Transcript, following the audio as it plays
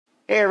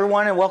Hey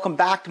everyone, and welcome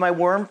back to my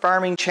worm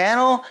farming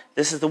channel.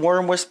 This is the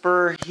Worm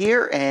Whisperer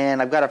here,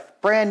 and I've got a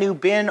brand new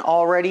bin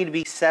all ready to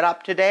be set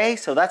up today.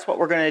 So that's what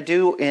we're going to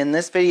do in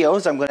this video.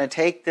 Is I'm going to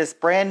take this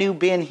brand new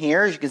bin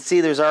here. As you can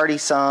see, there's already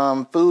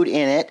some food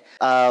in it,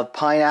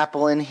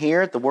 pineapple in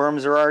here. The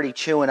worms are already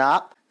chewing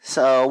up.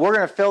 So we're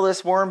going to fill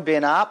this worm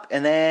bin up,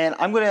 and then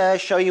I'm going to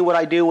show you what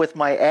I do with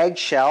my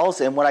eggshells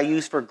and what I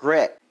use for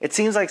grit. It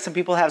seems like some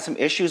people have some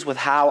issues with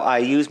how I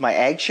use my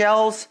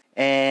eggshells,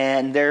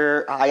 and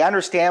I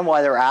understand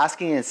why they're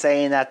asking and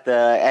saying that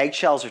the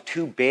eggshells are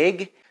too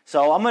big.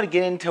 So I'm going to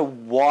get into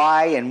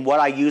why and what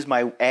I use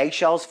my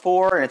eggshells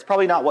for, and it's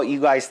probably not what you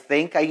guys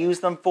think I use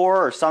them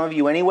for, or some of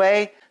you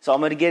anyway. So I'm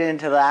going to get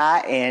into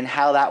that and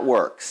how that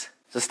works.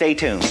 So stay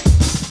tuned.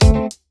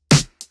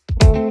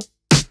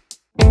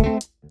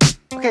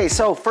 Okay,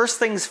 so first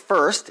things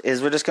first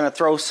is we're just going to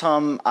throw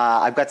some,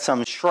 I've got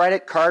some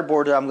shredded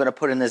cardboard that I'm going to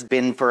put in this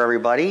bin for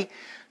everybody.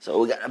 So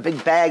we got a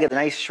big bag of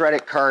nice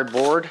shredded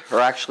cardboard,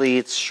 or actually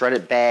it's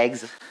shredded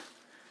bags.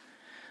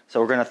 So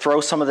we're going to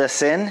throw some of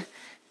this in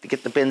to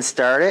get the bin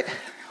started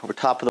over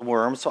top of the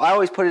worm. So I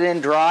always put it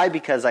in dry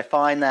because I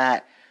find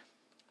that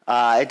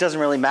it doesn't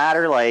really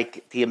matter,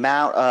 like the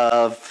amount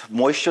of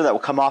moisture that will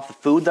come off the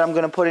food that I'm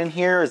going to put in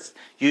here is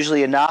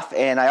usually enough.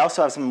 And I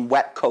also have some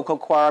wet cocoa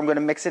coir I'm going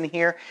to mix in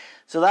here.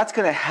 So that's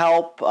going to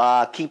help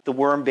keep the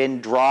worm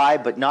bin dry,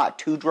 but not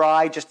too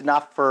dry, just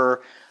enough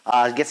for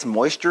get some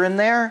moisture in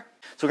there.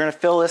 So we're going to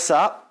fill this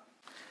up.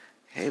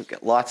 Okay, we've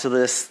got lots of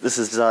this. This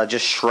is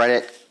just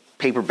shredded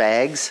paper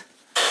bags.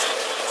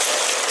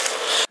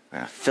 We're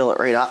going to fill it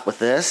right up with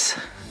this.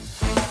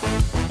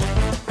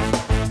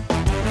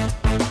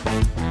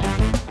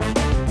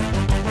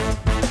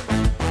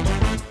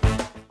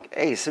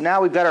 Okay, so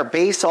now we've got our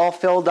base all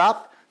filled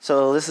up.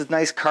 So this is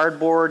nice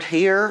cardboard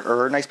here,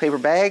 or nice paper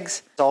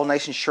bags. It's all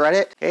nice and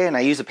shredded. Okay, and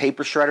I use a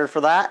paper shredder for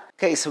that.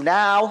 Okay, so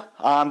now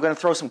I'm going to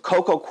throw some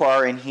cocoa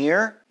coir in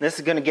here. This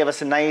is going to give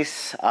us a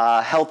nice,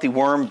 healthy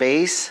worm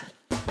base.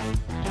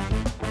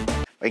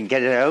 If I can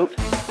get it out.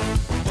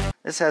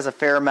 This has a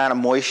fair amount of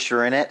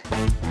moisture in it.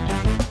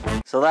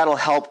 So that'll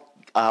help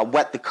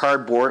wet the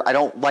cardboard. I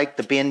don't like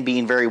the bin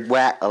being very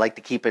wet. I like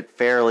to keep it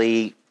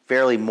fairly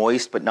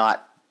moist, but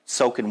not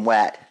soaking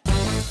wet.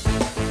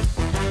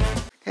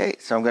 Okay,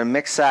 so I'm going to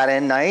mix that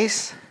in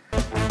nice.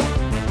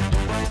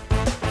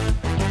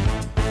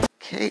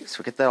 Okay, so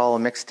we get that all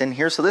mixed in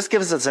here. So this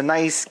gives us a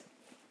nice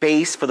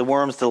base for the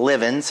worms to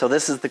live in. So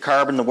this is the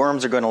carbon the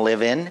worms are going to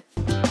live in.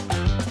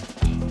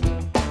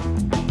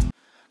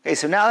 Okay,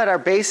 so now that our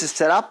base is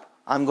set up,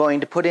 I'm going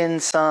to put in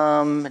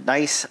some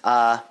nice,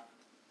 so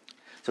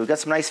we've got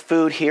some nice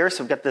food here.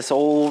 So we've got this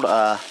old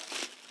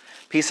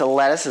piece of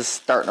lettuce is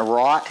starting to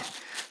rot.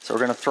 So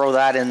we're going to throw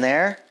that in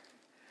there.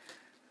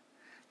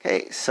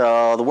 Okay,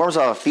 so the worms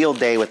will have a field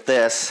day with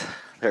this.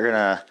 They're going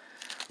to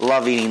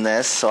love eating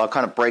this, so I'll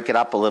kind of break it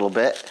up a little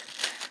bit.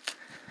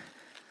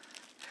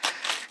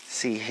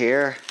 See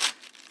here.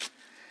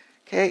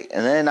 Okay,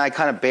 and then I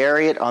kind of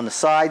bury it on the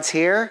sides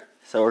here.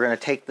 So we're going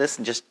to take this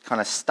and just kind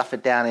of stuff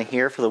it down in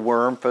here for the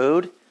worm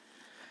food.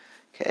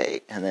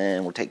 Okay, and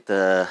then we'll take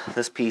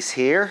this piece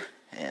here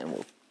and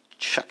we'll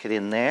chuck it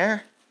in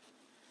there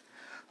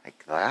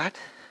like that.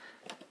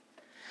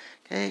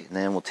 Okay, and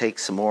then we'll take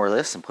some more of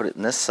this and put it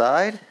in this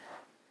side.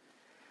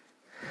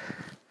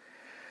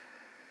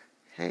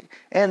 Okay,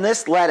 and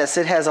this lettuce,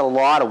 it has a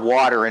lot of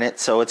water in it,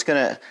 so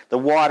the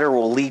water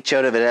will leach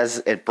out of it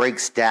as it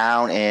breaks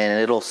down,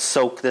 and it'll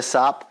soak this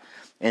up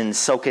and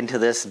soak into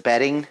this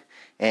bedding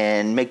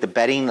and make the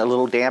bedding a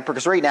little damper,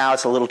 because right now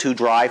it's a little too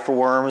dry for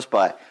worms,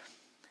 but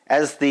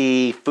as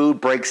the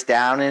food breaks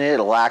down in it,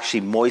 it'll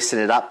actually moisten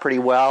it up pretty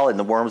well, and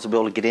the worms will be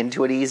able to get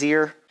into it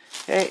easier.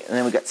 Okay, and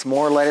then we got some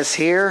more lettuce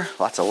here,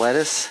 lots of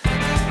lettuce.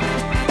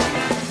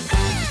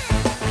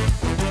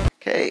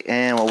 Okay,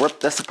 and we'll rip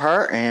this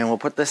apart and we'll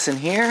put this in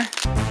here.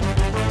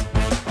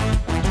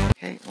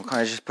 Okay, we'll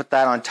kind of just put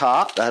that on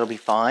top, that'll be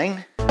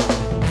fine.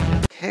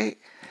 Okay,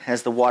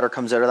 as the water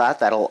comes out of that,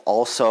 that'll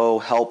also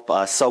help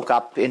soak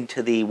up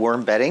into the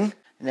worm bedding.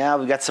 Now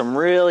we've got some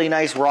really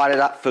nice rotted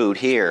up food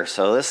here,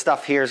 so this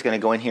stuff here is going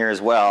to go in here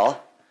as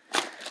well.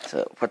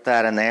 So put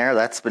that in there,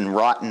 that's been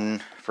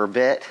rotten for a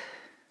bit.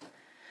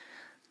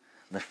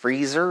 The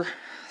freezer.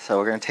 So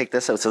we're going to take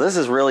this out. So this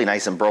is really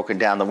nice and broken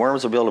down. The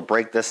worms will be able to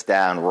break this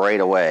down right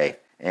away.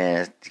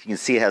 And you can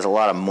see it has a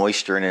lot of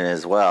moisture in it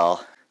as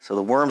well. So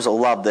the worms will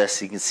love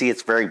this. You can see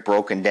it's very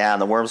broken down.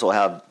 The worms will be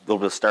able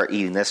to start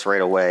eating this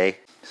right away.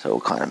 So we'll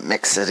kind of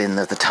mix it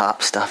into the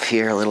top stuff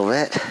here a little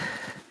bit.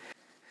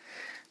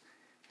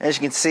 As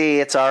you can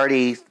see,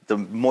 the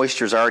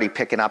moisture's already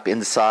picking up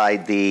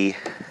inside the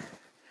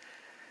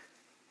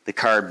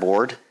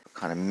cardboard.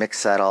 Kind of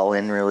mix that all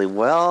in really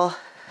well.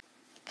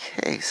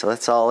 Okay, so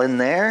that's all in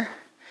there.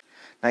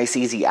 Nice,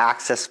 easy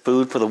access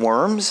food for the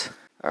worms.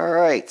 All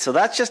right, so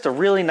that's just a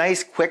really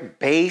nice, quick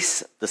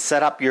base to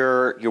set up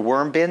your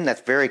worm bin. That's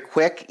very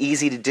quick,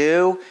 easy to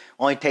do.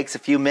 Only takes a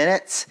few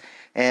minutes.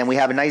 And we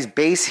have a nice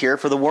base here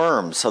for the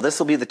worms. So this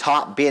will be the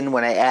top bin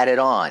when I add it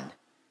on.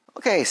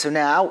 Okay, so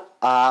now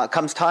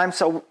comes time.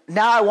 So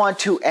now I'm going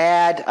to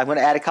add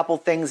a couple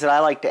things that I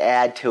like to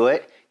add to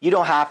it. You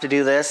don't have to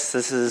do this.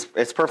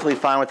 It's perfectly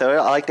fine without it.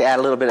 I like to add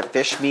a little bit of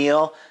fish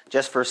meal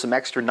just for some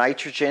extra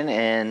nitrogen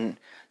and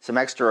some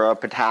extra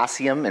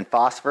potassium and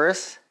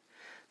phosphorus.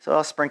 So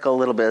I'll sprinkle a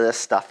little bit of this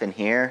stuff in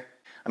here.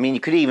 I mean,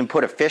 you could even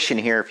put a fish in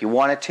here if you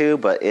wanted to,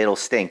 but it'll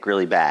stink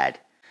really bad.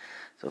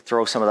 So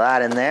throw some of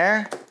that in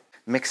there.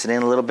 Mix it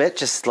in a little bit,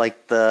 just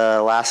like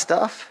the last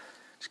stuff.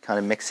 Just kind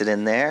of mix it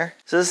in there.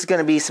 So this is going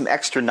to be some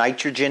extra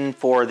nitrogen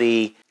for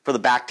the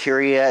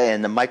bacteria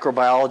and the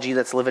microbiology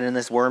that's living in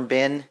this worm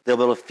bin. They'll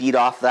be able to feed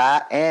off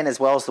that, and as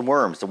well as the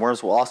worms. The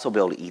worms will also be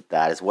able to eat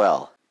that as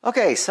well.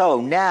 Okay,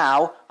 so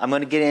now I'm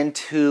going to get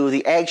into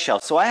the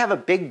eggshells. So I have a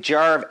big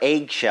jar of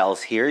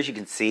eggshells here, as you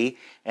can see,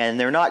 and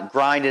they're not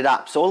grinded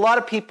up. So a lot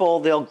of people,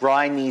 they'll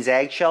grind these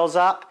eggshells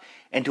up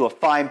into a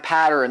fine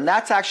powder, and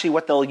that's actually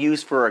what they'll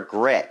use for a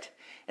grit.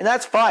 And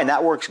that's fine,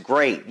 that works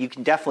great. You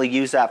can definitely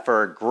use that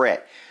for a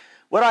grit.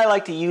 What I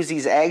like to use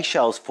these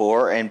eggshells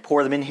for and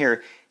pour them in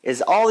here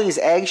is all these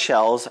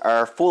eggshells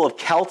are full of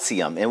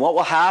calcium. And what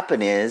will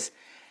happen is,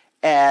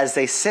 as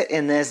they sit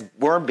in this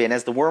worm bin,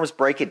 as the worms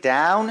break it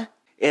down,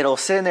 it'll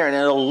sit in there and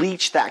it'll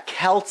leach that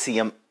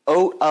calcium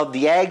out of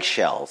the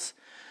eggshells.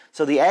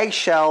 So the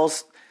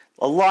eggshells,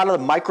 a lot of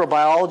the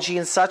microbiology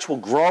and such will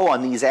grow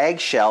on these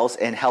eggshells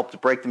and help to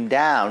break them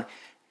down,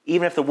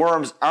 even if the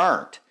worms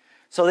aren't.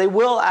 So they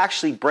will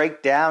actually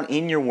break down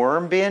in your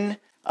worm bin.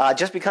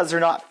 Just because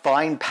they're not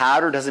fine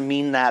powder doesn't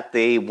mean that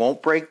they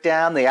won't break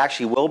down. They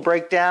actually will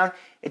break down.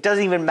 It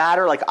doesn't even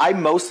matter. Like, I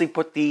mostly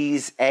put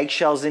these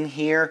eggshells in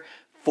here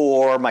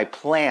for my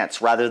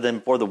plants rather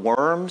than for the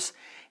worms.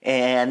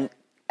 And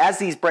as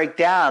these break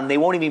down, they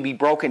won't even be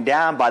broken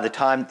down by the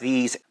time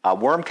these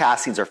worm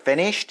castings are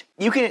finished.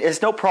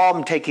 It's no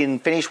problem taking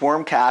finished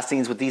worm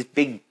castings with these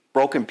big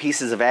broken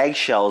pieces of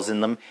eggshells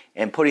in them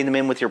and putting them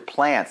in with your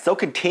plants. They'll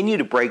continue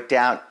to break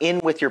down in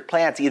with your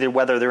plants, either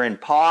whether they're in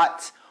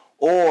pots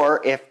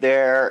or if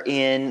they're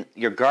in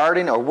your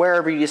garden or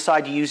wherever you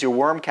decide to use your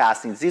worm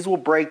castings. These will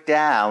break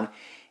down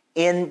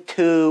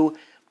into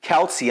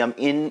calcium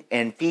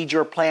and feed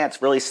your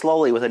plants really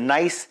slowly with a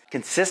nice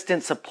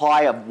consistent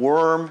supply of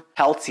worm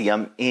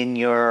calcium in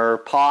your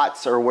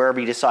pots or wherever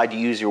you decide to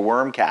use your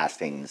worm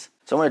castings.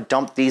 So I'm going to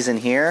dump these in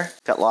here.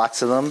 Got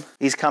lots of them.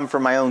 These come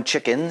from my own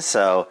chickens,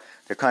 so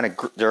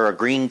they're a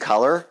green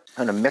color.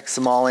 I'm going to mix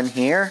them all in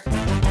here.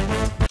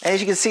 And as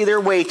you can see, they're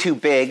way too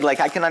big. Like,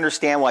 I can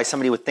understand why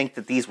somebody would think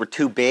that these were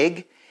too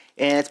big,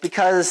 and it's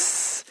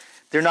because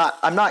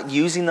I'm not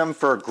using them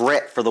for a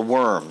grit for the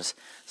worms.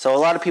 So a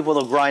lot of people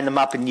will grind them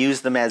up and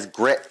use them as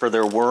grit for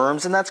their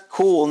worms, and that's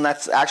cool, and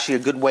that's actually a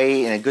good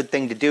way and a good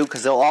thing to do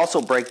because they'll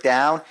also break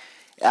down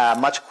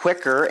much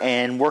quicker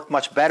and work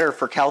much better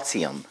for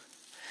calcium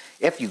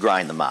if you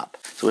grind them up.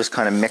 So we'll just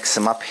kind of mix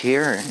them up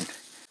here. And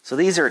so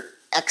these are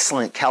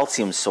excellent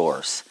calcium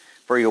source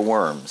for your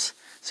worms.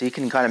 So you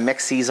can kind of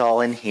mix these all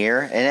in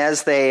here. And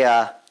as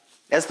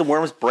the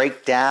worms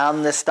break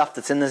down this stuff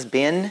that's in this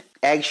bin,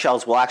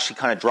 eggshells will actually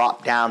kind of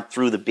drop down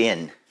through the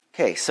bin.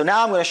 Okay, so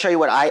now I'm going to show you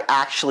what I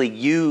actually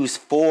use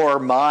for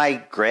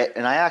my grit.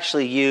 And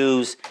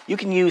you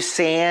can use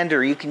sand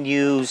or you can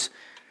use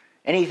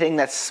anything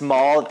that's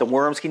small that the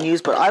worms can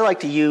use, but I like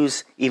to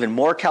use even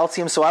more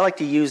calcium, so I like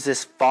to use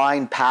this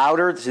fine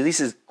powder. So this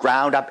is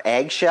ground up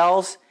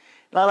eggshells,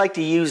 and I like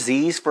to use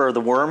these for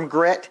the worm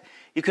grit.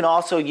 You can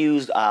also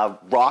use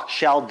rock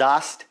shell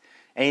dust,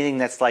 anything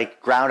that's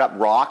like ground up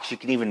rocks. You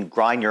can even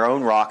grind your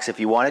own rocks if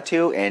you wanted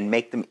to and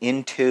make them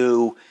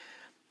into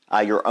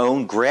your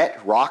own grit,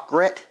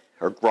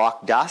 or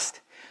rock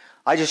dust.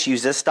 I just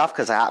use this stuff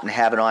because I happen to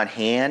have it on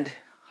hand.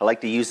 I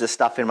like to use this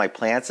stuff in my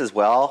plants as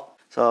well.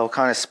 So I'll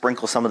kind of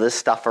sprinkle some of this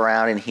stuff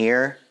around in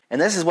here. And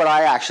this is what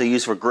I actually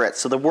use for grit.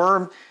 So the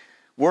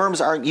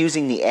worms aren't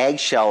using the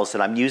eggshells that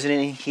I'm using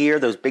in here,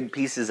 those big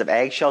pieces of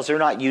eggshells. They're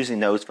not using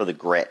those for the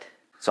grit.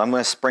 So I'm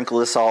going to sprinkle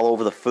this all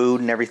over the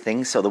food and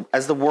everything. So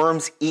as the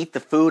worms eat the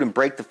food and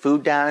break the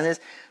food down in this,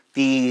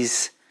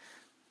 these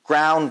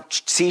ground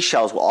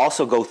seashells will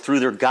also go through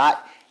their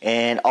gut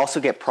and also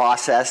get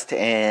processed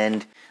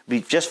and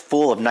be just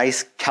full of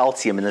nice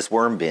calcium in this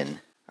worm bin.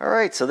 All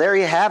right, so there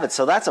you have it.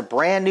 So that's a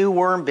brand new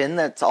worm bin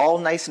that's all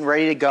nice and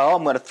ready to go.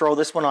 I'm going to throw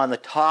this one on the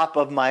top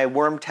of my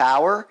worm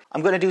tower.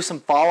 I'm going to do some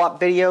follow-up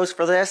videos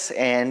for this,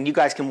 and you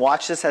guys can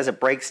watch this as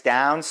it breaks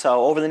down.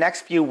 So over the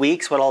next few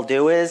weeks, what I'll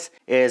do is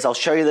I'll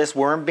show you this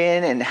worm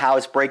bin and how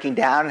it's breaking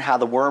down and how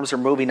the worms are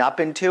moving up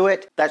into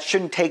it. That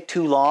shouldn't take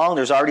too long.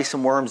 There's already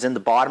some worms in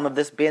the bottom of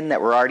this bin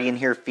that were already in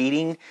here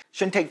feeding.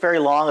 Shouldn't take very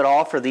long at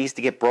all for these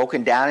to get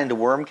broken down into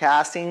worm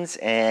castings,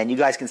 and you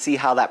guys can see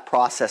how that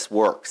process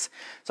works.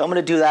 So I'm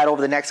going to do that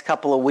over the next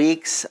couple of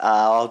weeks.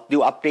 I'll do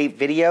update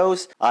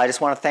videos. I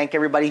just want to thank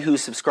everybody who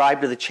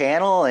subscribed to the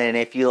channel, and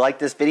if you like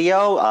this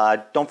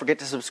video, don't forget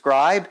to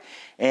subscribe.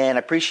 And I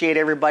appreciate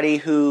everybody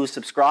who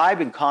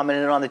subscribed and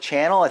commented on the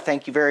channel. I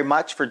thank you very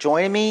much for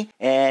joining me,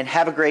 and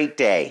have a great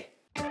day.